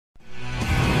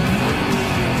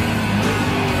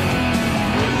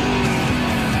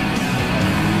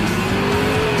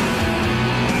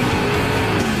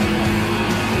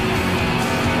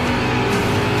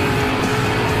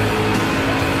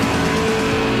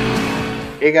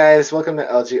Hey guys, welcome to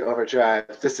LG Overdrive.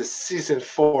 This is Season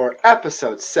 4,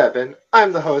 Episode 7.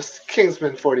 I'm the host,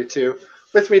 Kingsman42.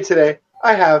 With me today,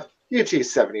 I have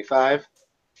UT75.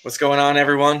 What's going on,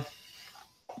 everyone?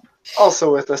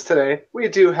 Also with us today, we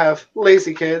do have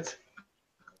Lazy Kids.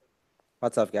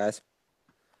 What's up, guys?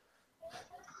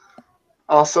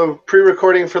 Also,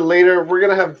 pre-recording for later, we're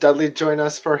going to have Dudley join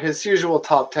us for his usual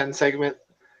Top 10 segment.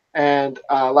 And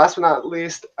last but not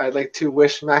least, I'd like to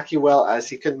wish Mackie well as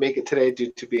he couldn't make it today due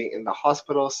to being in the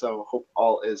hospital, so hope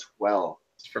all is well.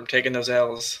 From taking those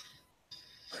L's.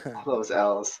 All those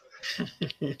L's.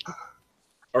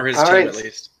 Or his All team, right. at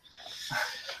least.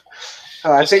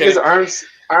 I think kidding. his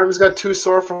arms got too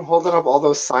sore from holding up all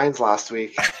those signs last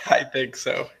week. I think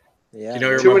so. Yeah. You know,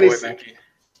 you're Too my many boy, s- Mackie.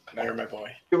 Now you're my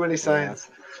boy. Too many signs.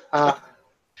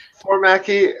 For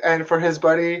Mackie and for his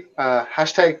buddy,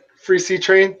 hashtag free C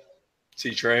train.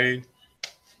 C-Train.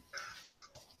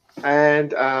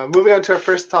 And moving on to our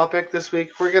first topic this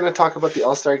week, we're going to talk about the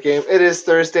All-Star game. It is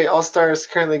Thursday. All-Star is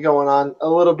currently going on a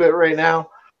little bit right now.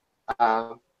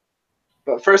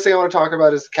 But first thing I want to talk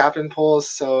about is captain polls.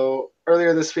 So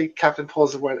earlier this week, captain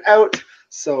polls went out.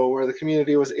 So where the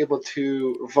community was able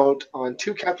to vote on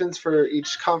 2 captains for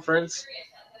each conference.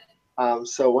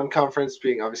 So one conference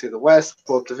being obviously the West,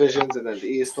 both divisions, and then the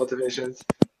East, both divisions.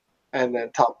 And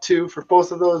then top 2 for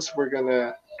both of those, we're going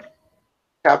to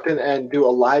captain and do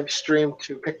a live stream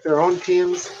to pick their own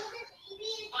teams.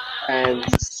 And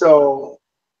so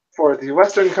for the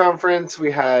Western Conference, we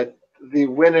had the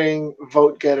winning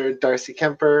vote getter, Darcy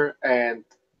Kemper, and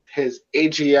his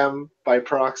AGM by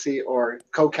proxy or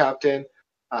co-captain,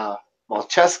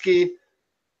 Malcheski.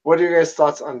 What are your guys'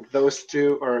 thoughts on those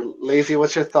two? Or Lazy,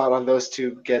 what's your thought on those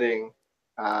two getting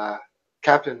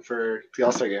captain for the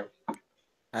All-Star game?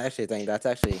 I actually think that's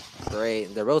actually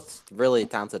great. They're both really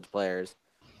talented players,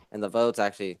 and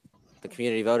the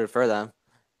community voted for them.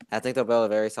 I think they'll build a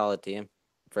very solid team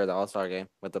for the All-Star game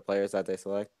with the players that they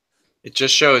select. It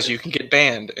just shows you can get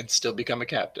banned and still become a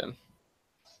captain.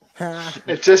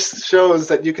 It just shows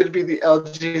that you could be the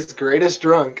LG's greatest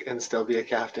drunk and still be a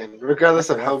captain, regardless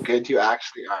of how good you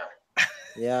actually are.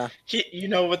 Yeah. You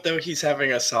know what, though? He's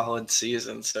having a solid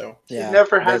season, so... Yeah. He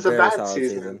never has a bad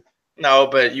season. No,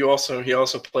 but he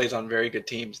also plays on very good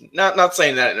teams. Not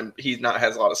saying that he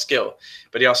has a lot of skill,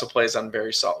 but he also plays on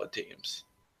very solid teams.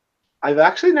 I've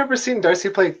actually never seen Darcy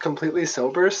play completely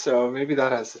sober, so maybe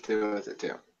that has to do with it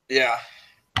too. Yeah.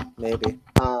 Maybe.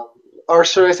 Or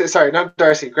should I say, sorry, not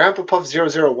Darcy, Grandpa Puff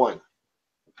 001.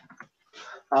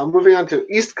 Moving on to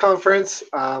East Conference.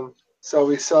 So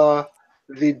we saw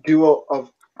the duo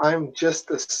of I'm Just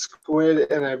a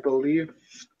Squid, and I believe,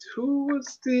 who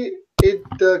was the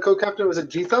co-captain? Was it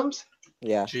G-Thumbs?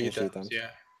 Yeah. G-Thumbs, yeah.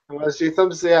 It was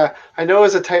G-Thumbs, yeah. I know it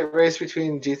was a tight race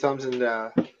between G-Thumbs and,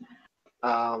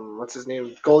 what's his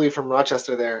name? Goalie from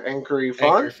Rochester there, Angry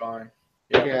Fawn? Angry Fawn.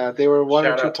 Yep. Yeah, they were 1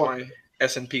 Shout or 2 out to my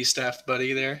S&P staff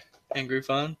buddy there, Angry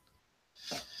Fawn.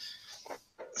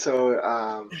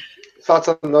 So, thoughts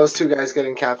on those two guys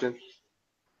getting captain?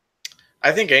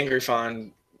 I think Angry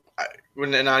Fawn,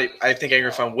 I think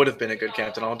Angry Fawn would have been a good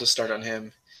captain. I'll just start on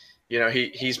him. You know,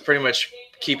 he's pretty much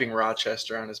keeping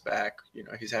Rochester on his back. You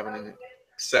know, he's having an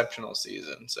exceptional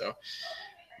season. So,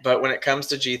 but when it comes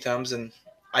to G Thumbs, and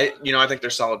I think they're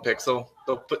solid picks.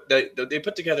 They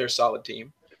put together a solid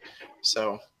team.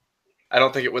 So, I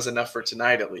don't think it was enough for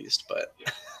tonight, at least. But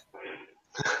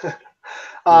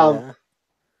Yeah.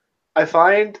 I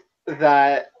find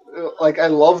that, like, I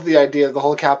love the idea of the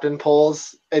whole captain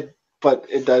polls, but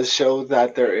it does show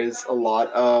that there is a lot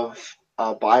of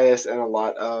bias and a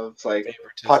lot of, like,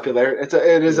 favoritism. popularity.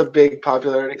 It is a big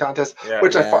popularity contest, Yeah.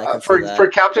 which Yeah, for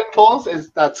captain polls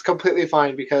that's completely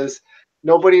fine because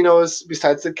nobody knows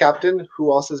besides the captain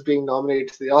who else is being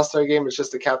nominated to the All-Star game. It's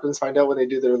just the captains find out when they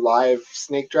do their live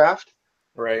snake draft.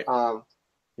 Right.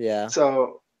 Yeah.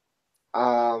 So.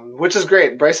 Which is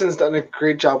great. Bryson's done a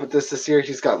great job with this year.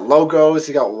 He's got logos.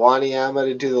 He got Wanyama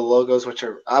to do the logos, which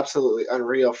are absolutely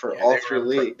unreal for all 3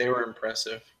 leagues. They were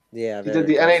impressive. Yeah. He did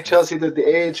the NHLs. He did the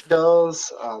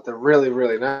AHLs. They're really,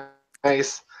 really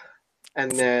nice.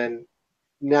 And then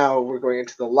now we're going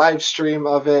into the live stream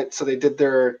of it. So they did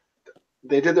their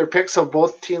picks. So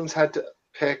both teams had to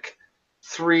pick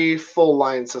 3 full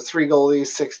lines. So 3 goalies,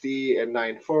 60, and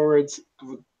 9 forwards.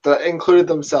 That included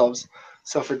themselves.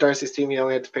 So for Darcy's team, he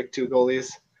only had to pick 2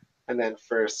 goalies. And then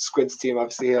for Squid's team,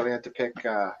 obviously, he only had to pick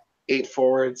 8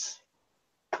 forwards.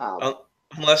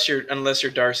 Unless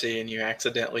you're Darcy and you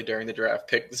accidentally during the draft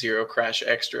pick Zero Crash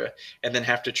Extra and then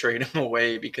have to trade him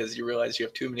away because you realize you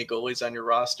have too many goalies on your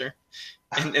roster.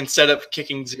 And instead of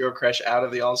kicking Zero Crash out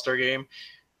of the All-Star game,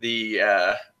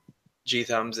 the G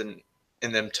Thumbs and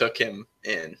and them took him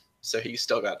in, so he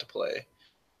still got to play.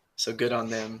 So good on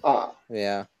them.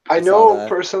 Yeah. I saw know that.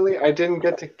 personally, I didn't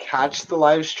get to catch the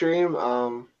live stream.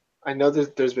 I know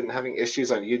there's been having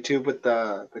issues on YouTube with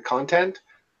the content.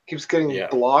 Keeps getting Yeah.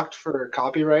 blocked for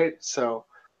copyright, so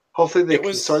hopefully they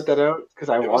can sort that out because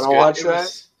I It want was to good. watch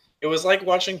that. It was like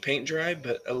watching paint dry,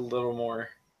 but a little more.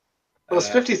 Well, it's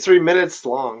 53 minutes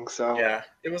long, so Yeah,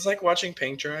 it was like watching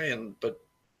paint dry, but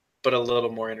a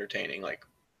little more entertaining, like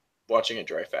watching it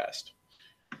dry fast.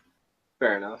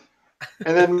 fair enough.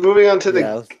 And then moving on to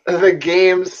Yeah. the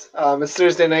games. It's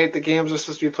Thursday night. The games are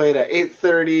supposed to be played at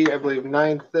 8:30, I believe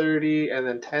 9:30, and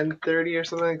then 10:30 or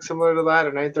something similar to that,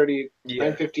 or 9:30, Yeah.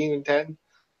 9:15, and 10.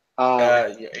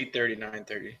 Yeah, 8:30,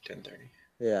 9:30, 10:30.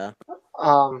 Yeah.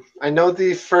 I know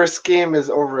the first game is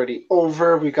already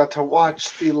over. We got to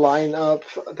watch the lineup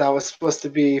that was supposed to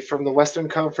be from the Western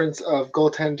Conference of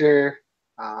goaltender.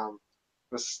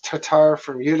 Was Tatar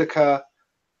from Utica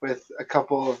with a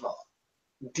couple of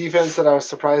defense that I was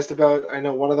surprised about. I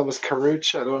know one of them was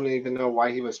Karuch. I don't even know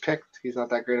why he was picked. He's not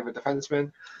that great of a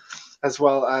defenseman. As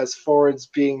well as forwards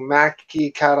being Mackey,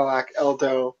 Cadillac,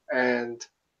 Eldo, and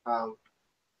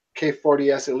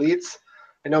K40S Elites.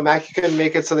 I know Mackey couldn't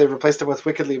make it, so they replaced him with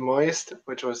Wickedly Moist,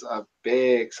 which was a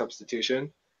big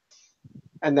substitution.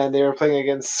 And then they were playing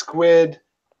against Squid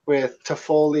with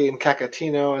Toffoli and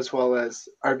Cacatino, as well as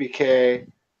RBK,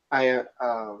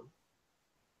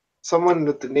 someone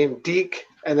with the name Deke,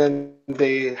 and then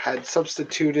they had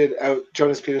substituted out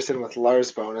Jonas Peterson with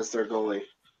Larsbone as their goalie.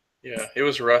 Yeah, it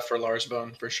was rough for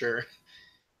Larsbone for sure.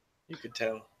 You could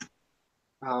tell.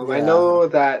 I know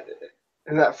that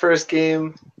in that first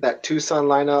game, that Tucson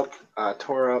lineup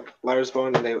tore up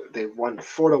Larsbone, and they won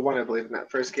 4-1, I believe, in that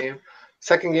first game.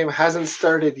 Second game hasn't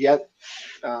started yet.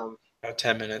 About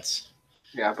 10 minutes.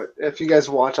 Yeah, but if you guys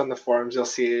watch on the forums, you'll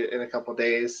see it in a couple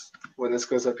days. When this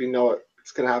goes up, you know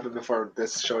it's going to happen before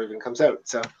this show even comes out.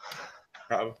 So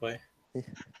probably.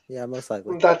 Yeah, most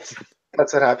likely. That's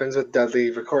what happens with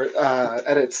Dudley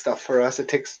edit stuff for us. It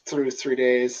takes 3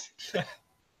 days.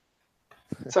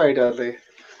 Sorry, Dudley,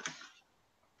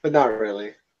 but not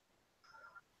really.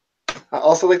 I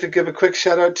also like to give a quick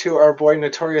shout out to our boy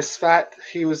Notorious Fat.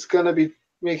 He was gonna be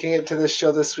making it to this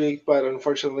show this week, but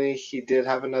unfortunately he did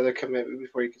have another commitment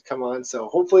before he could come on. So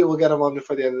hopefully we'll get him on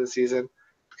before the end of the season.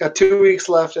 Got 2 weeks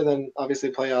left, and then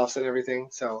obviously playoffs and everything.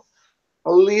 So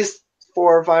at least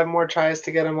 4 or 5 more tries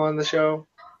to get him on the show.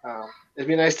 It'd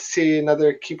be nice to see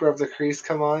another keeper of the crease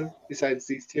come on besides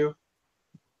these two.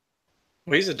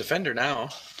 Well, he's a defender now.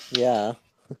 Yeah.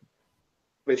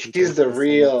 But he's the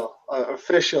real,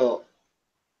 official,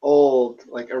 old,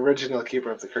 original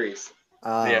keeper of the crease.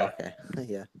 Yeah. Okay.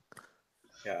 Yeah.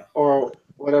 Yeah. Or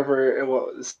whatever it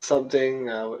was, something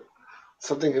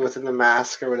within the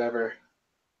mask or whatever.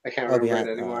 I can't remember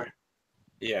it anymore.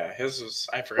 Yeah, his was,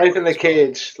 I forgot. Life in the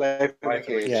Cage. Life in the Life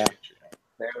in the Cage. Yeah.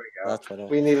 There we go. That's what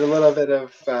We need a little bit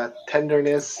of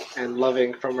tenderness and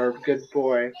loving from our good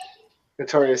boy,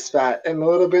 Notorious Fat, and a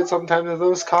little bit sometimes of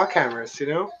those cock hammers, you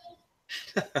know?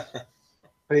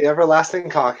 The everlasting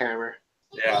cock hammer.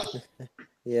 Yeah.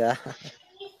 Yeah.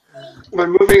 But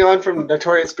moving on from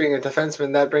Notorious being a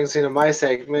defenseman, that brings me to my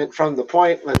segment, From the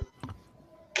Point, with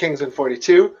Kingsman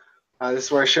 42. This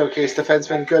is where I showcase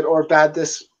defensemen, good or bad,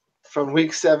 this from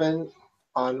week 7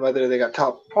 on whether they got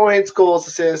top points, goals,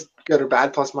 assists, good or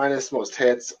bad, plus minus, most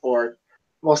hits, or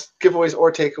most giveaways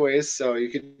or takeaways. So you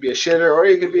could be a shitter or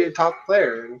you could be a top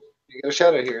player, and you get a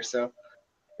shout out here. So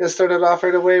going to start it off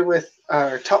right away with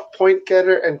our top point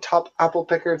getter and top apple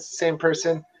picker. It's the same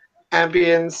person,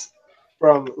 Ambience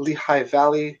from Lehigh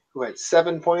Valley, who had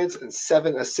 7 points and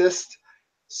 7 assists.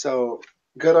 So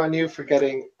good on you for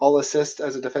getting all assists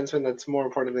as a defenseman. That's more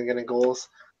important than getting goals.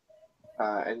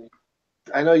 And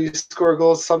I know you score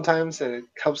goals sometimes, and it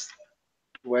helps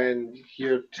when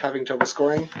you're having trouble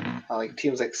scoring. Like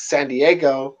teams like San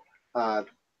Diego, I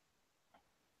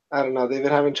don't know, they've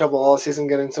been having trouble all season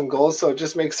getting some goals, so it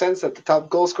just makes sense that the top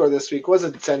goal scorer this week was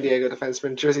a San Diego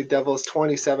defenseman. Jersey Devils,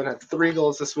 27, had 3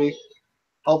 goals this week.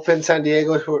 Helping San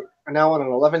Diego, who are now on an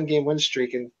 11-game win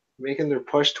streak and making their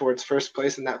push towards first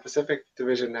place in that Pacific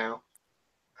Division now.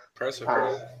 Impressive.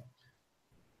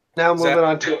 Now moving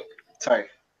on to... Sorry.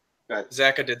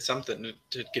 Zaka did something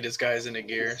to get his guys into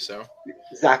gear, so...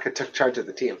 Zaka took charge of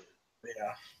the team.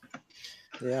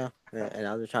 Yeah. Yeah. And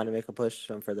now they're trying to make a push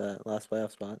for the last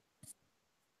playoff spot.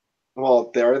 Well,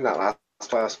 they're in that last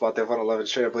playoff spot. They've won 11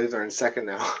 straight. I believe they're in second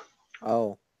now.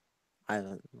 Oh. I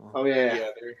haven't. Well, Oh, yeah. Yeah,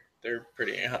 they're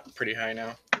pretty high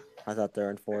now. I thought they were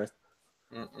in 4th.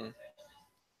 Mm-mm.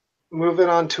 Moving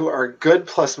on to our good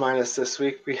plus minus this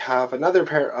week, we have another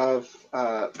pair of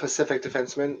Pacific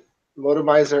defensemen.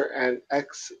 Motomizer and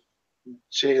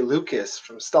XJ Lucas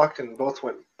from Stockton both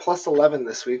went plus 11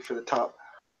 this week for the top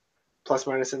plus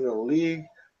minus in the league.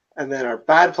 And then our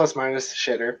bad plus minus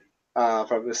shitter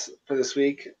for this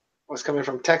week was coming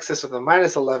from Texas with a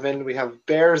minus 11. We have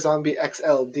Bear Zombie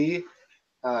XLD.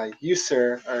 You,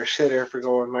 sir, are a shitter for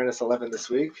going minus 11 this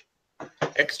week.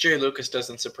 XJ Lucas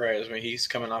doesn't surprise me. He's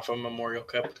coming off a Memorial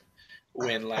Cup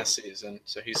win last season,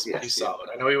 so he's solid.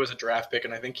 I know he was a draft pick,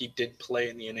 and I think he did play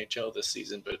in the NHL this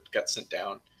season, but got sent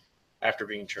down after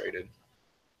being traded.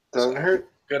 Doesn't hurt.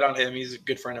 Good on him. He's a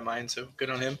good friend of mine, so good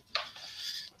on him.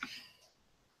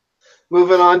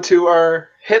 Moving on to our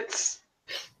hits.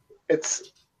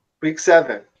 It's week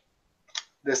 7.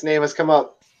 This name has come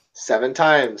up 7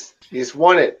 times. He's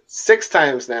won it 6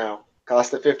 times now.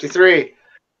 Cost of 53.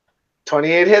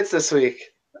 28 hits this week.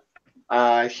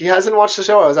 He hasn't watched the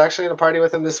show. I was actually in a party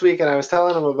with him this week, and I was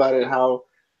telling him about it, how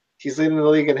he's leading the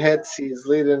league in hits. He's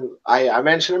leading. I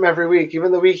mention him every week,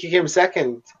 even the week he came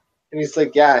second. And he's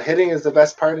like, yeah, hitting is the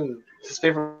best part and his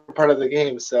favorite part of the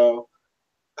game. So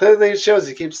clearly it shows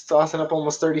he keeps tossing up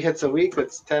almost 30 hits a week.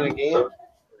 That's 10 a game.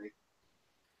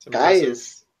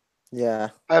 Guys, yeah,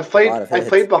 I've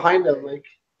played behind him. Like,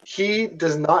 he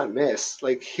does not miss.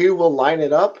 Like, he will line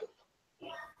it up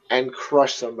and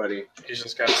crush somebody. He's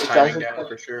just got his timing down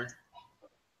for sure.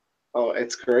 Oh,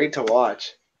 it's great to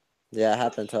watch. Yeah, it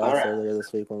happened to us earlier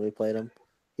this week when we played him.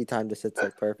 He timed his hits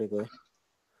like perfectly.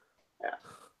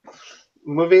 Yeah.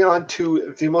 Moving on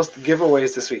to the most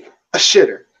giveaways this week. A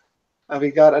shitter.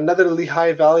 We got another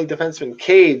Lehigh Valley defenseman,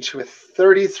 Cage, with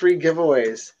 33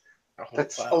 giveaways.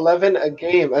 That's 11 a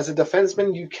game. As a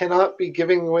defenseman, you cannot be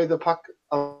giving away the puck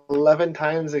 11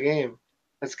 times a game.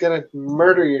 That's going to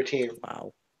murder your team.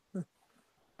 Wow.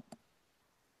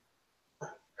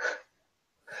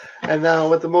 And now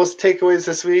with the most takeaways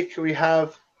this week, we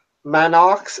have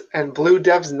Manox and Blue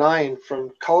Devs 9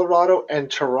 from Colorado and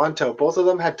Toronto. Both of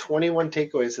them had 21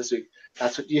 takeaways this week.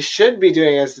 That's what you should be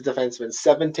doing as a defenseman.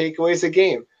 7 takeaways a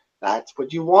game. That's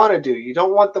what you want to do. You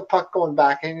don't want the puck going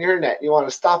back in your net. You want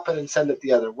to stop it and send it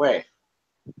the other way.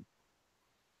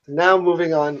 Now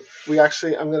moving on, I'm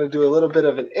going to do a little bit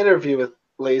of an interview with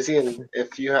Lazy, and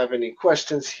if you have any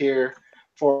questions here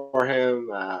for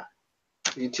him,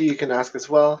 you can ask as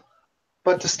well.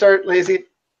 But to start, Lazy,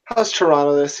 how's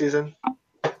Toronto this season?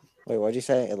 Wait, what'd you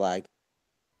say? It lagged.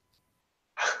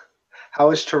 How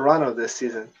is Toronto this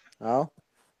season? Oh,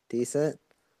 decent.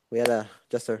 We had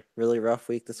just a really rough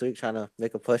week this week trying to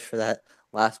make a push for that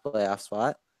last playoff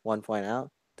spot. 1 point out. I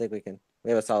think we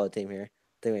have a solid team here.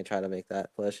 I think we can try to make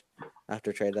that push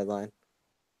after trade deadline.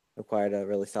 Acquired a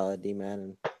really solid D-man,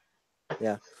 and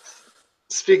yeah.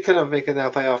 Speaking of making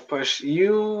that playoff push,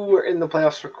 you were in the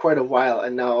playoffs for quite a while,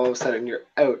 and now all of a sudden you're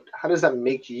out. How does that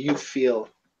make you feel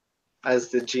as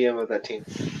the GM of that team?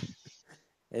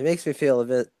 It makes me feel a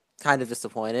bit kind of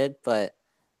disappointed, but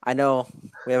I know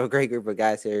we have a great group of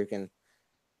guys here who can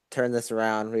turn this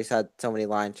around. We've had so many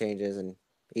line changes and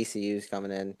ECUs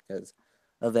coming in because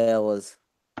Avail was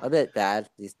a bit bad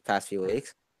these past few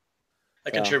weeks. I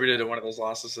contributed to one of those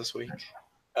losses this week.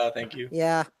 Thank you.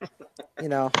 Yeah,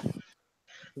 I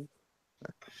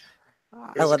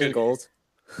let in goals.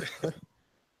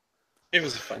 It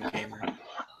was a fun game. Right?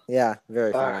 Yeah,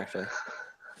 very fun actually.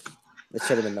 It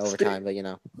should have been overtime, but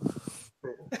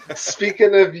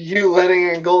Speaking of you letting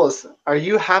in goals, are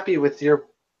you happy with your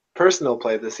personal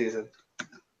play this season?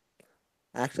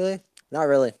 Actually, not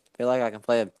really. I feel like I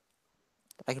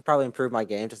could probably improve my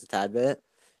game just a tad bit.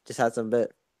 Just had some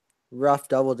bit rough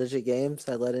double-digit games.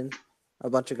 I let in a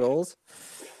bunch of goals.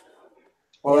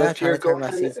 Well, if your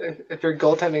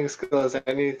goaltending skill is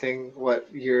anything what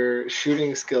your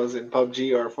shooting skills in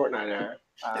PUBG or Fortnite are,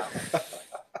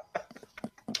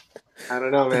 I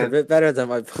don't know, man. A bit better than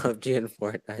my PUBG and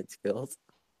Fortnite skills.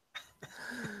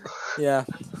 Yeah.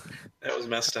 That was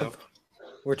messed up.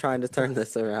 We're trying to turn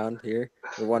this around here.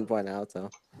 We're 1 point out,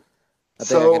 so I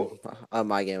think I can up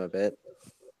my game a bit.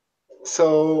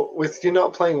 So, with you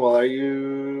not playing well, are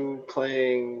you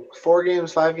playing 4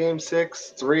 games, 5 games,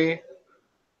 6, 3?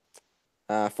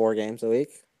 4 games a week.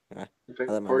 I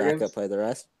let my backup games? play the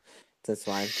rest. That's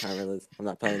fine. I'm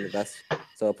not playing the best,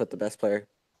 so I'll put the best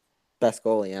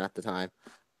goalie in at the time,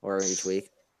 or each week.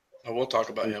 Oh, we'll talk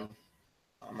about him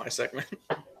on my segment.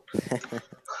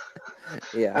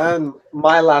 Yeah. And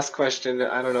my last question,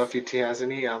 I don't know if UT has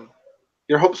any.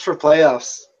 Your hopes for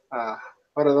playoffs,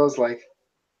 what are those like?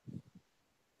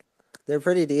 They're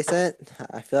pretty decent.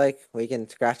 I feel like we can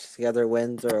scratch together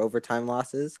wins or overtime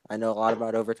losses. I know a lot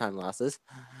about overtime losses.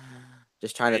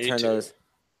 Just trying to turn those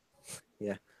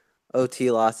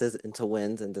OT losses into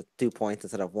wins, into 2 points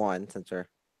instead of 1, since we're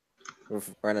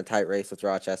We're in a tight race with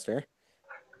Rochester.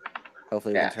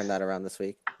 Hopefully, we can turn that around this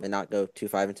week and not go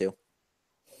 2-5-2.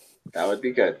 That would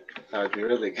be good. That would be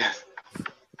really good.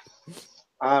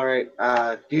 All right,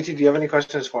 UT, do you have any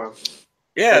questions for him?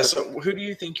 Yeah. So, who do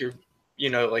you think your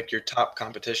top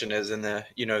competition is in the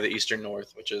the Eastern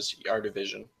North, which is our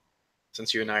division?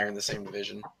 Since you and I are in the same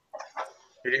division,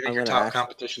 who do you think your top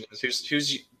competition is?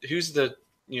 Who's the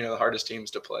the hardest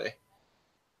teams to play?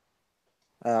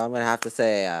 I'm gonna have to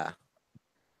say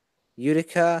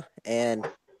Utica and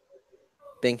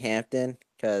Binghamton,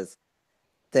 because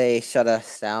they shut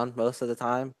us down most of the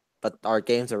time, but our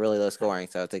games are really low scoring,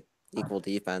 so it's equal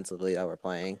defensively that we're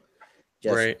playing.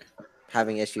 Just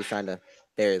having issues trying to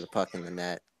bury the puck in the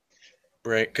net.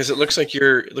 Right, because it looks like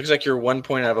you're 1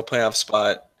 point out of a playoff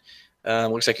spot.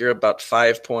 Looks like you're about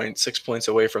 5 points, 6 points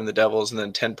away from the Devils, and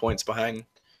then 10 points behind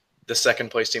the second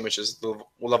place team, which is the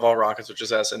Laval Rockets, which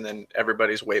is us, and then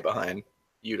everybody's way behind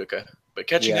Utica, but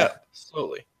catching up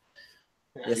slowly.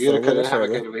 Yeah, Utica didn't have a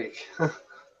good week.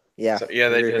 Yeah, so, yeah,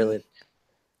 they did.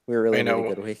 We were really having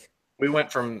a good week. We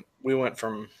went from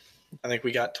I think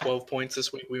we got 12 points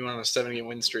this week. We went on a 7-game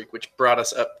win streak, which brought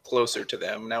us up closer to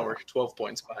them. Now we're 12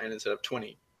 points behind instead of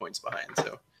 20 points behind.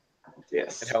 So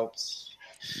yes, it helps.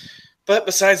 But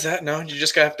besides that, no, you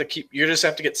just have to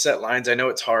get set lines. I know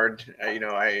it's hard.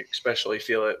 I especially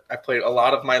feel it. I played a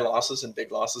lot of my losses and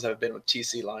big losses have been with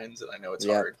TC lines, and I know it's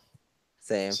hard.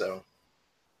 Same. So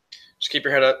just keep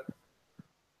your head up.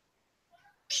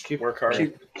 Work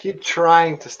hard. Keep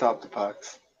trying to stop the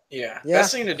pucks. Yeah.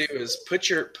 Best thing to do is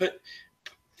put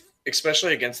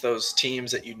especially against those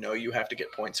teams that you have to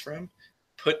get points from.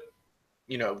 Put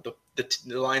the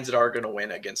lines that are going to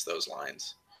win against those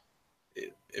lines.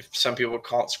 If some people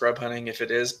call it scrub hunting, if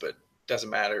it is, but it doesn't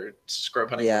matter. It's scrub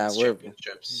hunting. Yeah, we're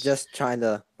just trying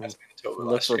to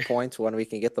look for points when we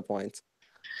can get the points.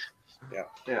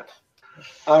 Yeah.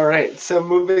 All right. So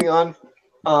moving on.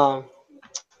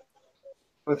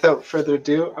 Without further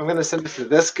ado, I'm going to send it to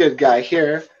this good guy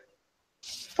here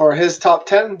for his top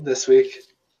 10 this week.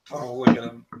 Oh, look at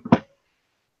him.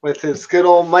 With his good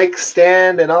old mic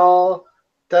stand and all.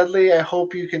 Dudley, I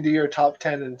hope you can do your top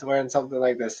 10 and wearing something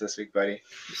like this week, buddy.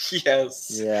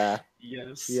 Yes. Yeah.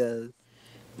 Yes. Yes.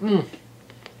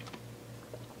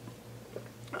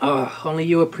 Only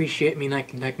you appreciate me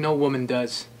like no woman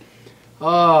does.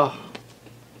 Oh.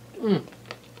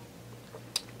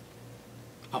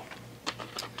 Oh.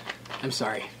 I'm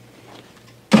sorry.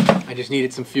 I just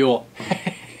needed some fuel.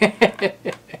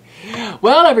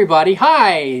 Well, everybody,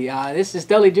 hi. This is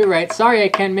Dudley Do-Right. Sorry I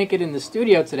can't make it in the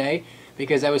studio today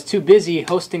because I was too busy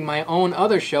hosting my own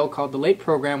other show called The Late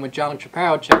Program with John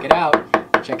Chappelle. Check it out.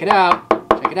 Check it out.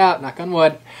 Check it out. Knock on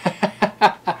wood.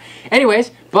 Anyways,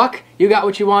 Buck, you got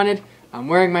what you wanted. I'm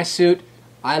wearing my suit.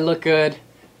 I look good.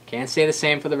 Can't say the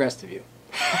same for the rest of you.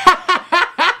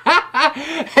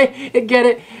 Hey, get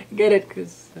it? Get it?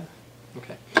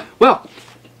 Okay. Well,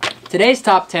 today's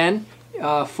top 10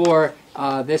 for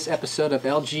this episode of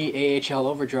LG AHL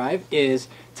Overdrive is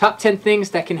top 10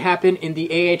 things that can happen in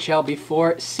the AHL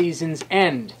before season's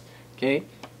end. Okay?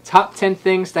 Top 10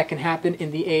 things that can happen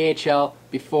in the AHL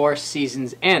before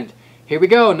season's end. Here we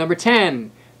go. Number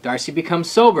 10, Darcy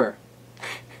becomes sober.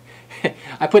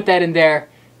 I put that in there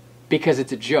because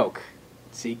it's a joke.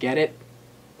 See, get it?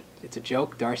 It's a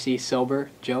joke. Darcy sober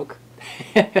joke.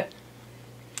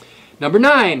 Number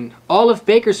 9, all of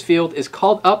Bakersfield is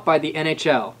called up by the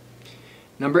NHL.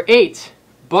 Number 8,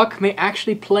 Buck may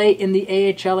actually play in the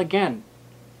AHL again.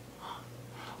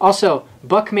 Also,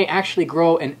 Buck may actually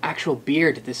grow an actual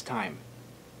beard this time.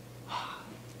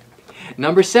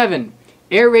 Number 7,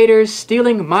 Air Raiders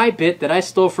stealing my bit that I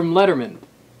stole from Letterman.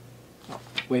 Oh,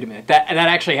 wait a minute, that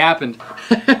actually happened.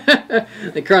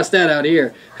 They crossed that out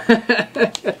here.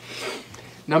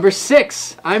 Number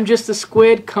 6, I'm just a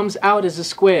squid comes out as a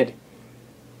squid.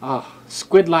 Oh,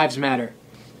 squid lives matter.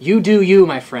 You do you,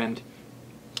 my friend.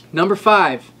 Number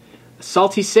 5, a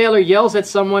salty sailor yells at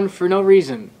someone for no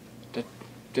reason. That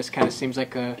just kind of seems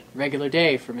like a regular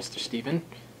day for Mr. Steven.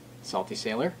 Salty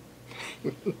sailor.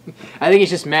 I think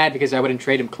he's just mad because I wouldn't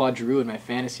trade him Claude Giroux in my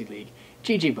fantasy league.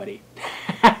 GG, buddy.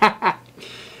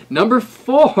 Number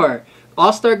 4,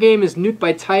 All-Star Game is nuked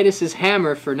by Titus's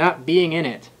hammer for not being in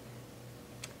it.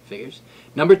 Figures.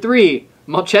 Number 3,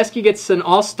 Malcheski gets an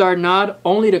all-star nod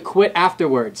only to quit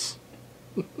afterwards.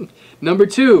 Number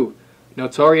 2,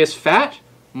 Notorious Fat,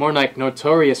 more like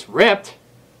Notorious Ripped.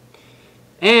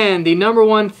 And the number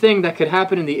 1 thing that could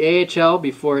happen in the AHL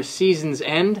before season's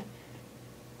end,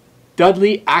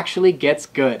 Dudley actually gets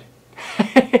good.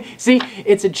 See,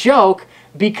 it's a joke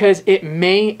because it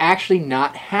may actually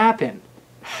not happen.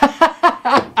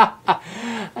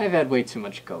 I've had way too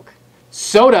much Coke.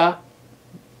 Soda,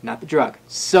 not the drug.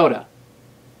 Soda.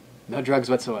 No drugs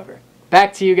whatsoever.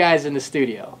 Back to you guys in the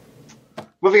studio.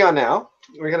 Moving on now,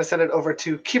 we're going to send it over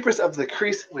to Keepers of the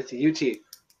Crease with UT.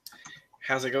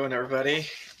 How's it going, everybody?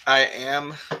 I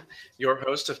am your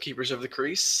host of Keepers of the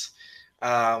Crease.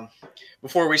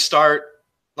 Before we start,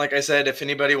 like I said, if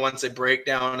anybody wants a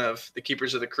breakdown of the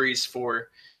Keepers of the Crease for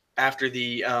after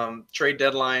the trade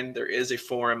deadline, there is a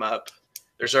forum up.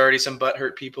 There's already some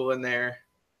butthurt people in there.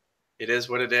 It is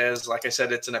what it is. Like I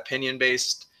said, it's an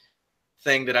opinion-based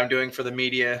thing that I'm doing for the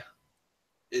media.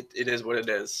 It is what it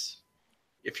is.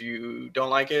 If you don't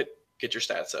like it, get your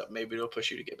stats up. Maybe it'll push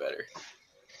you to get better.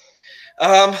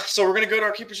 So we're going to go to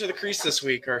our Keepers of the Crease this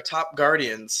week, our top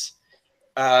Guardians.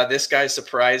 This guy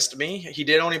surprised me. He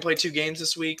did only play 2 games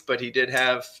this week, but he did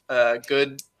have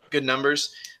good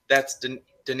numbers. That's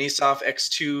Denisov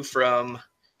X2 from,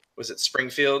 was it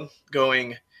Springfield,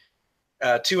 going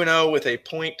 2-0 with a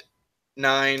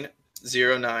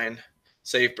 .909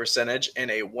 save percentage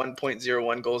and a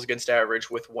 1.01 goals against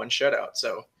average with 1 shutout.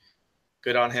 So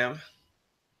good on him.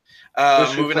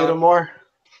 Wish we Moving played on. him more.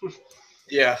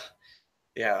 Yeah.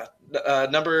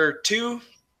 Number 2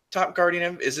 top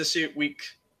Guardian is this week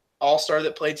All-Star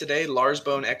that played today, Lars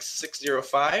Bone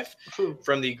X605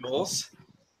 from the Eagles.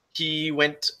 He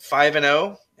went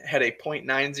 5-0, had a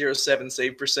 .907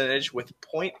 save percentage with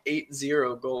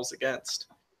 .80 goals against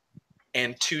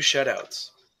and 2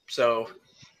 shutouts. So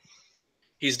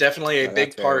he's definitely a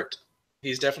big part.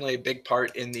 He's definitely a big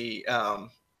part in the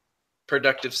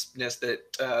productiveness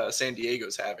that San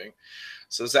Diego's having.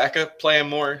 So Zaka playing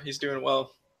more. He's doing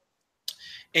well.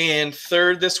 And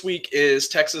third this week is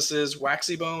Texas's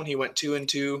Waxy Bone. He went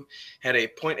 2-2, had a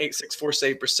 .864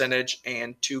 save percentage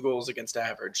and 2 goals against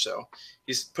average. So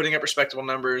he's putting up respectable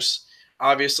numbers.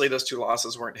 Obviously, those 2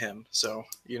 losses weren't him. So,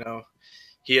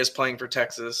 he is playing for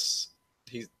Texas.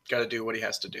 He's got to do what he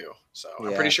has to do. So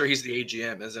I'm pretty sure he's the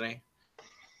AGM, isn't he?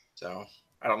 So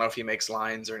I don't know if he makes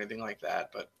lines or anything like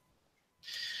that. But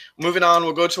moving on,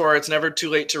 we'll go to our It's Never Too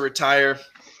Late to Retire.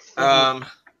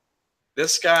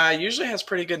 This guy usually has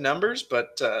pretty good numbers,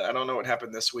 but I don't know what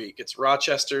happened this week. It's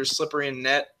Rochester's slippery in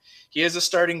net. He is a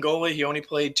starting goalie. He only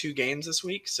played 2 games this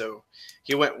week, so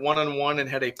he went 1-on-1 and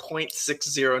had a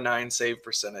 .609 save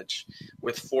percentage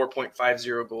with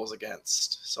 4.50 goals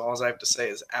against. So all I have to say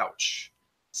is, ouch.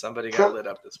 Somebody got lit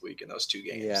up this week in those 2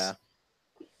 games.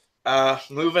 Yeah.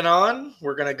 Moving on,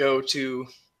 we're going to go to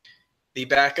the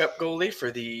backup goalie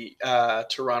for the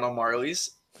Toronto Marlies.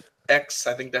 I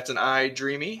think that's an I,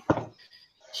 Dreamy.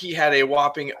 He had a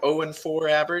whopping 0-4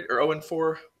 average or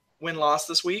 0-4 win-loss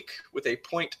this week with a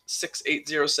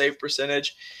 .680 save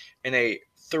percentage and a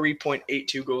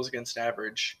 3.82 goals against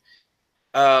average.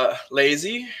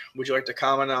 Lazy, would you like to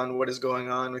comment on what is going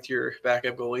on with your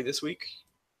backup goalie this week?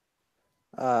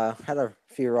 Had a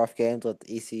few rough games with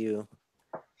ECU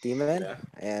D-men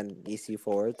and ECU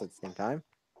forwards at the same time.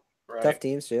 Right. Tough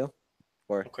teams too.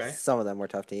 Or some of them were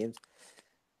tough teams.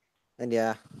 And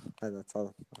that's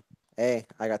all. Hey,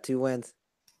 I got 2 wins.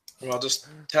 Well, just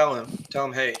tell him,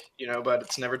 hey, but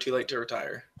it's never too late to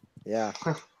retire. Yeah.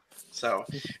 So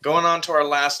going on to our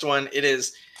last one, it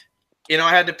is, I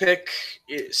had to pick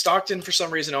Stockton. For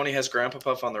some reason only has Grandpa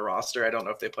Puff on the roster. I don't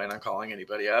know if they plan on calling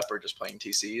anybody up or just playing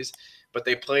TCs, but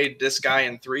they played this guy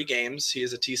in 3 games. He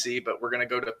is a TC, but we're going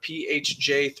to go to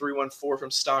PHJ314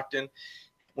 from Stockton.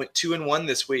 Went 2-1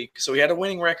 this week. So he had a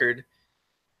winning record,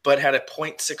 but had a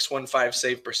 .615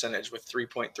 save percentage with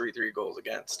 3.33 goals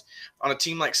against. On a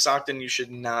team like Stockton, you should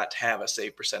not have a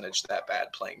save percentage that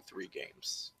bad playing 3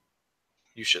 games.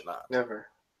 You should not. Never.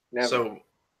 So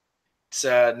it's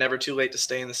never too late to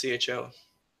stay in the CHL.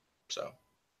 So,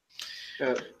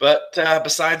 but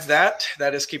besides that,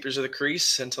 that is Keepers of the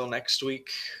Crease. Until next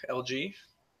week, LG.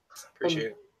 Appreciate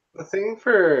it. The thing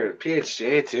for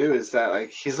PHJ too is that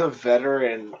he's a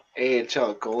veteran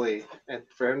AHL goalie, and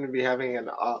for him to be having an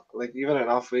even an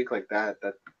off week like that,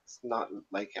 that's not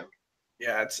like him.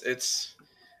 Yeah, it's.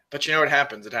 But what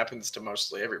happens? It happens to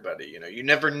mostly everybody. You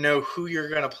never know who you're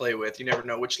going to play with. You never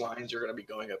know which lines you're going to be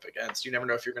going up against. You never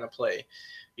know if you're going to play,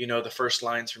 the first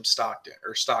lines from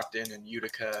Stockton and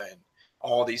Utica and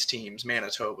all these teams,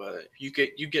 Manitoba. You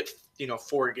get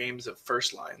 4 games of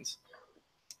first lines.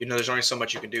 There's only so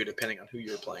much you can do depending on who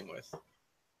you're playing with.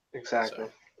 Exactly.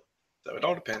 So it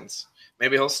all depends.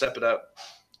 Maybe he'll step it up.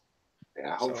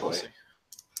 Yeah, hopefully. So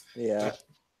we'll Yeah.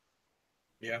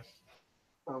 Yeah.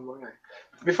 Oh my.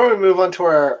 Before we move on to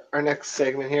our next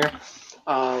segment here,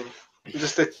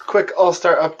 just a quick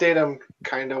All-Star update. I'm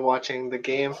kind of watching the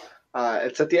game.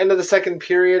 It's at the end of the second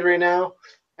period right now,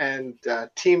 and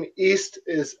Team East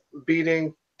is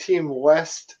beating Team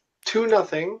West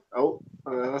 2-0. Oh,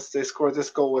 unless they score this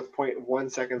goal with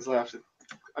 0.1 seconds left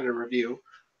under review.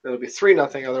 It'll be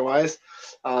 3-0 otherwise.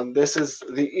 This is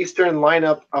the Eastern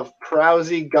lineup of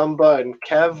Prowsey, Gumba, and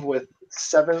Kev with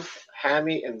 7th,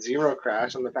 Hammy, and 0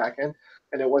 Crash on the back end.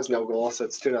 And it was no goal, so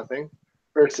it's 2-0.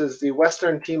 Versus the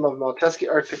Western team of Malteski,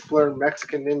 Arctic Blur,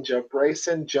 Mexican Ninja,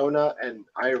 Bryson, Jonah, and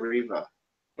Iriva.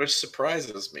 Which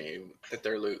surprises me that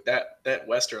they're that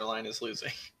Western line is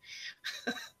losing.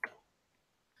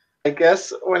 I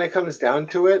guess when it comes down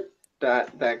to it,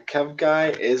 that Kev guy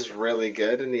is really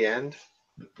good in the end.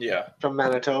 Yeah. From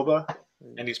Manitoba.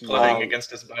 And he's playing against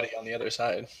his buddy on the other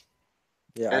side.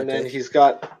 Yeah. And then he's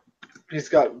got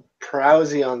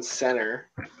Prowsey on center.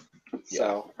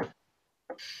 So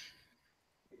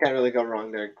can't really go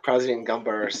wrong there. Prowsey and Gumba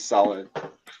are solid.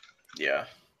 Yeah.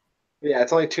 Yeah,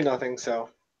 it's only 2-0, so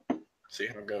see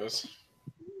how it goes.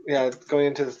 Yeah, going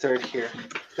into the third here.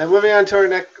 Now moving on to our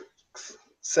next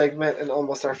segment and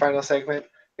almost our final segment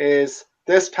is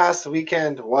this past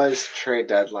weekend was trade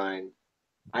deadline.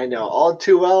 I know all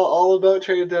too well all about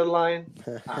trade deadline,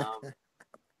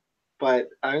 but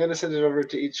I'm going to send it over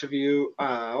to each of you.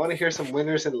 I want to hear some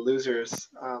winners and losers.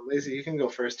 Lazy, you can go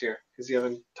first here because you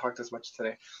haven't talked as much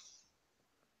today.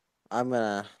 I'm going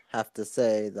to have to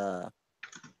say the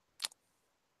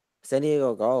San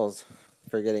Diego Gulls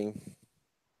for getting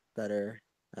better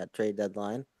at trade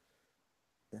deadline.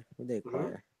 Who did they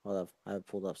acquire? Hold up, I have it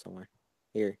pulled up somewhere.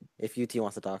 Here, if UT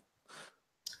wants to talk.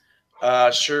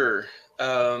 Sure.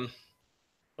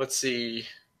 Let's see.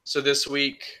 So this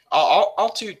week, I'll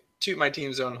toot my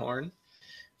team's own horn.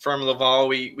 From Laval,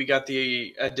 we got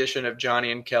the addition of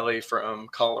Johnny and Kelly from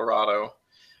Colorado.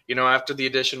 You know, after the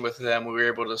addition with them, we were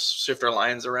able to shift our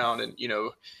lines around and, you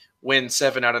know, win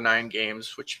 7 out of 9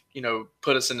 games, which, you know,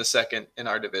 put us into second in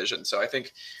our division. So I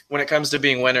think when it comes to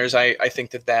being winners, I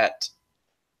think that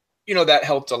you know, that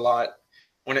helped a lot.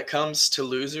 When it comes to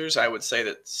losers, I would say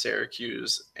that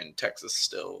Syracuse and Texas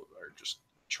still are just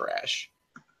trash.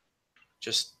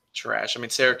 Just trash. I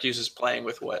mean, Syracuse is playing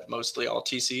with what? Mostly all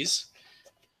TCs.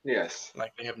 Yes.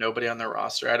 Like they have nobody on their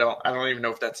roster. I don't even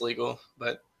know if that's legal,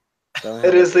 but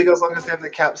it is legal as long as they have the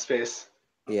cap space.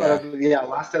 Yeah. Yeah,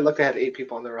 last I looked, they had 8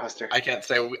 people on the roster. I can't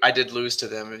say I did lose to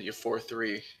them in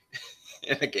 4-3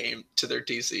 in a game to their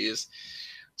TCs.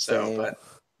 So, Same. but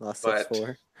Lost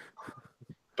 6-4.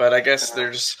 But I guess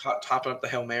they're just topping up the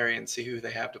Hail Mary and see who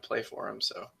they have to play for them.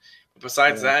 So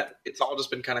besides that, it's all just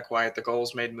been kind of quiet. The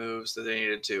goals made moves that they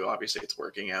needed to. Obviously, it's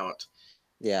working out.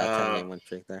 Yeah, 10-game win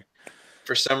streak there.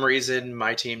 For some reason,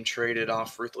 my team traded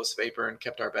off Ruthless Vapor and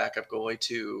kept our backup goalie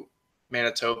to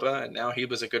Manitoba, and now he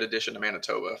was a good addition to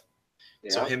Manitoba.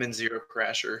 Yeah. So him and Zero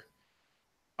Crasher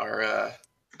are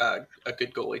a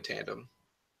good goalie tandem.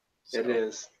 So, it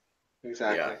is.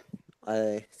 Exactly. Yeah.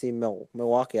 I see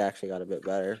Milwaukee actually got a bit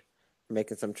better,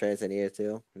 making some trades they needed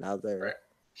to. Now they're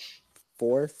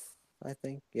 4th, I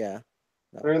think. Yeah.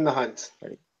 They're in the hunt.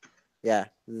 Yeah.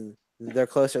 They're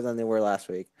closer than they were last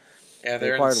week. Yeah,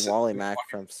 they acquired Wally Mack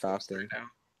from Stockton. Right now.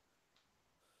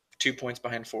 2 points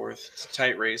behind 4th. It's a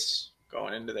tight race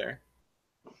going into there.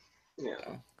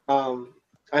 Yeah.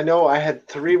 I know I had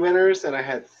 3 winners and I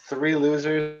had 3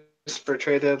 losers for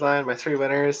trade deadline. My 3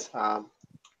 winners,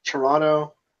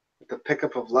 Toronto, the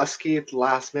pickup of Lusky at the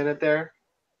last minute there.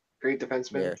 Great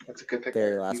defenseman. Yeah, that's a good pick.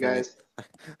 You guys.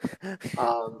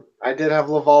 I did have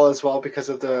Laval as well because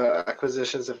of the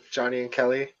acquisitions of Johnny and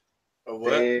Kelly.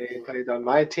 They played on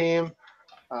my team.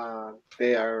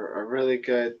 They are a really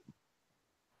good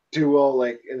duo,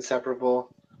 like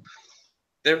inseparable.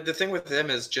 The thing with them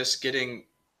is just getting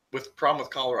with problem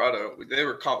with Colorado.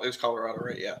 It was Colorado,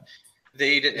 right? Yeah.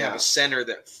 They didn't have a center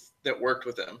that worked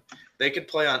with them. They could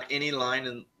play on any line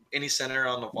and any center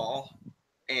on the ball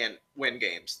and win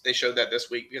games. They showed that this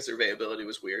week because their availability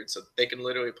was weird. So they can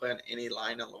literally play on any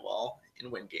line on the wall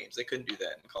and win games. They couldn't do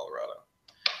that in Colorado.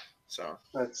 So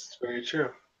that's very true.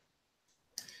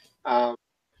 And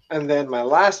then my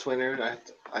last winner,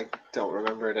 I don't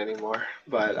remember it anymore,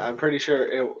 but I'm pretty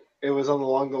sure it was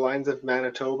along the lines of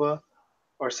Manitoba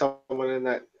or someone in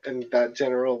that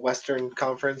general Western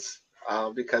Conference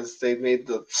because they made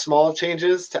the small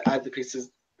changes to add the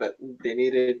pieces that they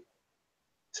needed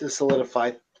to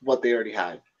solidify what they already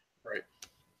had. Right.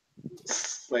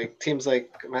 Like teams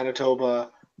like Manitoba,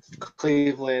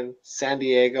 Cleveland, San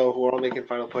Diego, who are all making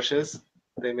final pushes,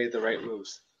 they made the right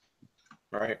moves.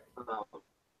 Right.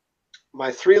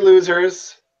 My 3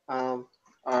 losers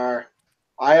are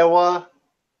Iowa,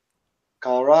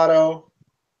 Colorado,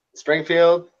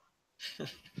 Springfield,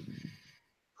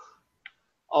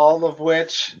 all of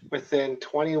which within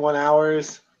 21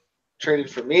 hours traded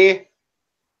for me.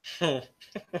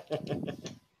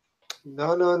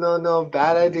 No.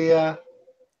 Bad idea.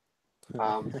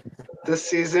 This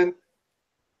season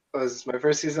was my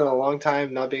first season in a long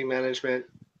time not being management.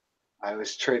 I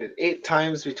was traded 8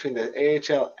 times between the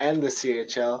AHL and the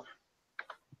CHL,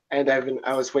 and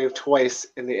I was waived twice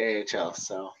in the AHL.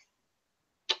 So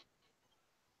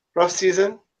rough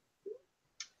season.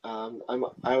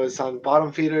 I was on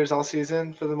bottom feeders all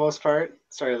season for the most part.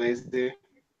 Sorry, lazy.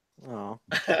 Oh,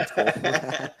 that's cool.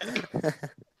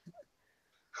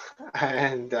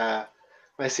 And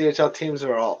my CHL teams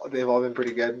they've all been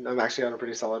pretty good. I'm actually on a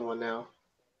pretty solid one now.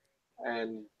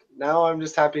 And now I'm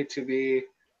just happy to be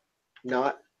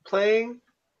not playing.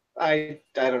 I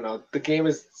don't know. The game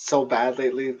is so bad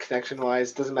lately, connection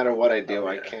wise. Doesn't matter what I do, Oh,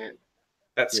 I yeah. can't.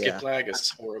 That skip Yeah. lag is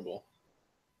horrible.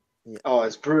 Oh,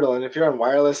 it's brutal. And if you're on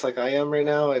wireless like I am right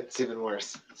now, it's even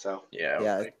worse. So Yeah,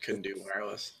 Yeah, I couldn't do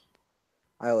wireless.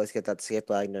 I always get that skip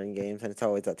lag during games, and it's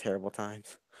always at terrible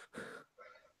times.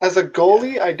 as a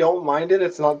goalie, I don't mind it.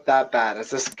 It's not that bad.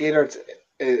 As a skater,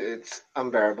 it's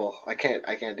unbearable. I can't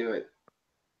do it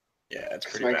Yeah, it's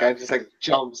because pretty my guy bad. just like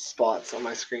jumps spots on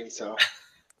my screen. So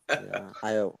Yeah,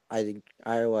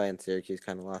 Iowa and Syracuse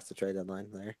kind of lost the trade deadline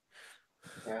there,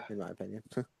 yeah. in my opinion.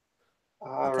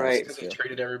 All That's right. Because they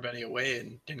traded everybody away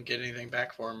and didn't get anything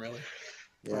back for them, really.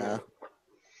 Yeah,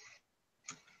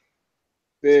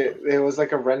 There was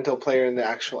like a rental player in the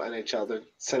actual NHL. They're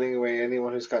sending away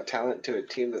anyone who's got talent to a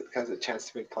team that has a chance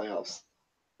to make playoffs.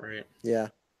 Right. yeah.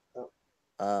 Oh.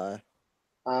 Uh,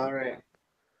 All right.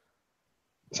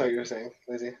 Sorry, you were saying,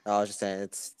 Lizzie? I was just saying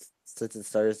since it's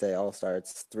Thursday All Star,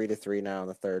 it's 3-3 now in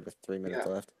the third with 3 minutes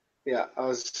left. Yeah, I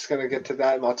was just gonna get to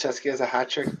that. Malcheski has a hat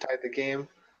trick, tied the game,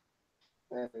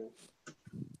 and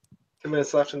 2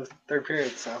 minutes left in the third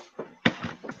period. So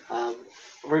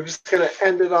we're just gonna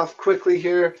end it off quickly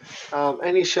here.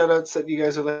 Any shoutouts that you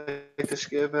guys would like to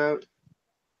give out?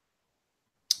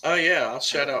 Oh yeah, I'll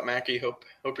shout out Mackie. Hope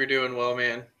you're doing well,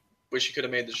 man. Wish you could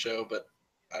have made the show, but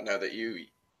I know that you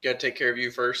got to take care of you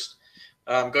first.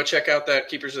 Go check out that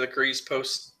Keepers of the Crease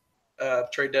post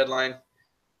trade deadline.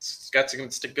 It's got some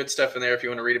good stuff in there if you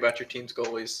want to read about your team's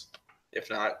goalies. If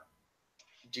not,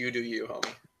 do you,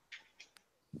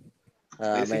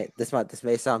 homie? This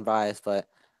may sound biased, but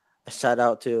a shout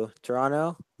out to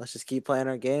Toronto. Let's just keep playing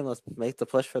our game. Let's make the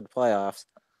push for the playoffs.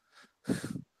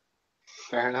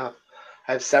 Fair enough.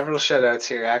 I have several shoutouts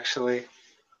here, actually.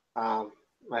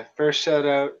 My first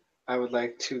shoutout I would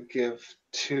like to give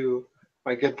to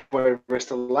my good boy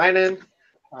Ristolainen.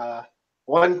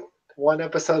 One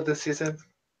episode this season.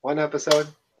 One episode.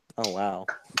 Oh wow.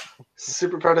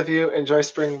 Super proud of you. Enjoy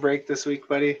spring break this week,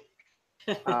 buddy.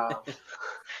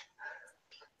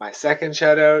 My second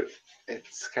shout out,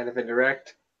 it's kind of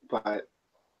indirect, but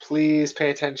please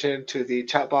pay attention to the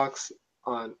chat box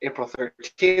on April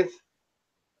 13th.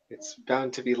 It's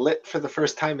bound to be lit for the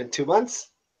first time in 2 months.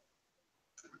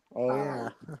 Oh yeah,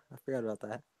 I forgot about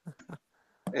that.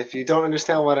 If you don't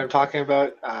understand what I'm talking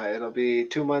about, it'll be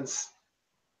 2 months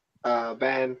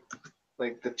ban,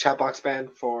 like the chat box ban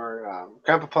for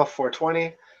Grandpa Puff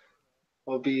 420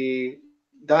 will be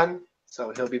done.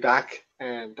 So he'll be back,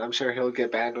 and I'm sure he'll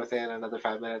get banned within another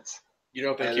 5 minutes. You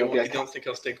don't think And you it'll be don't think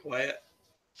he'll stay quiet?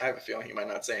 I have a feeling he might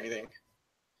not say anything.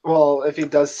 Well, if he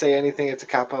does say anything, it's a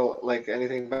capital, like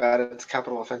anything bad, it's a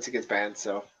capital offense. He gets banned.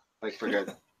 So, like, we're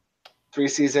good. 3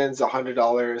 seasons,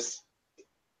 $100,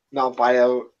 not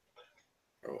buyout.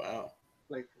 Oh wow.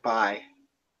 Like, buy.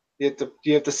 You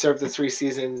have to serve the 3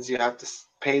 seasons. You have to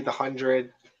pay the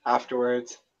 100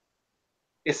 afterwards.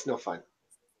 It's no fun.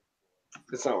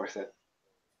 It's not worth it.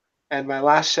 And my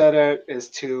last shout out is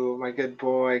to my good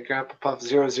boy Grandpa Puff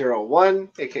 001,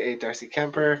 aka Darcy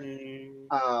Kemper.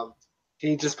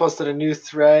 He just posted a new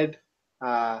thread.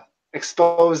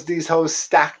 Expose these hoes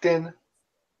Stockton.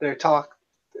 They're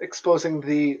exposing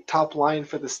the top line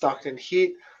for the Stockton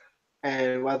Heat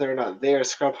and whether or not they are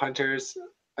scrub hunters.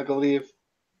 I believe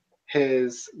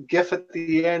his gif at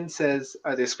the end says,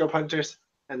 "Are they scrub hunters?"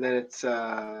 And then it's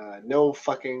no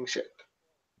fucking shit.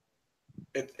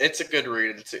 It's a good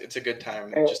read. It's a good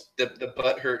time. Just the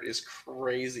butt hurt is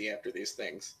crazy after these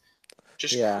things.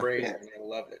 Just crazy. Yeah. And I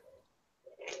love it.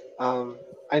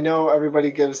 I know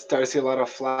everybody gives Darcy a lot of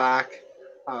flack.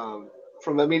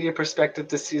 From a media perspective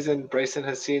this season, Bryson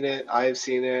has seen it. I've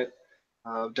seen it.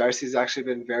 Darcy's actually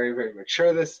been very, very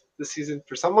mature this season.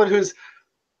 For someone who's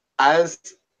as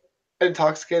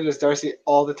intoxicated as Darcy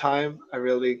all the time, I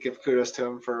really give kudos to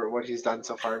him for what he's done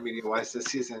so far media-wise this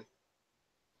season.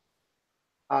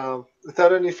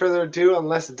 Without any further ado,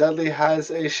 unless Dudley has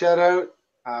a shout-out,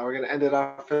 we're going to end it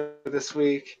off for this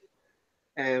week.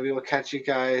 And we will catch you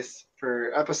guys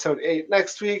for episode 8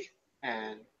 next week.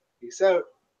 And peace out.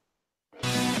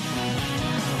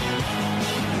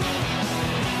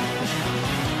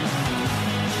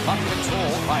 Puck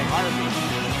control by Harvey.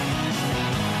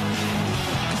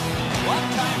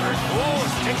 One-timer. Oh,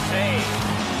 stick save.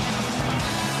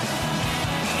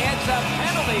 It's a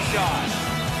penalty shot.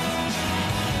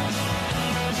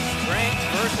 Strength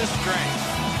versus strength.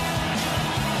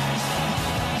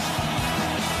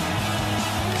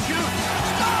 Shoot.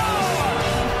 Score!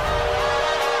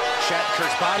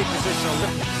 Shattenkirk's body position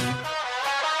Olympics.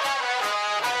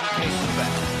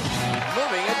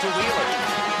 Moving it to Wheeler.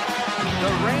 The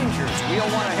Rangers wheel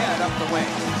one ahead up the wing.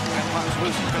 And puck's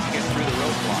loose and couldn't get through the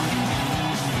roadblock.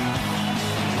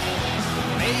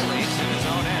 Bailey's in his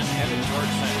own end, headed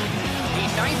towards center. He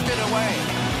knifed it away.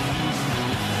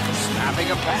 Snapping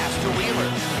a pass to Wheeler.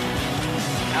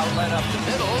 Outlet up the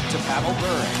middle to Pavel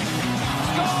Bure.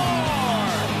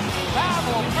 Score!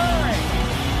 Pavel Bure!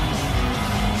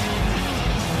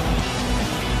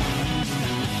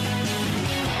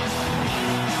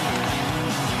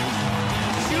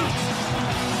 Shoots.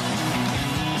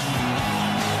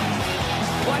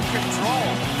 What control.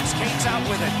 Skates out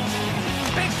with it.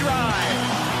 Big drive.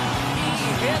 He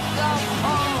hit the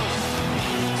post.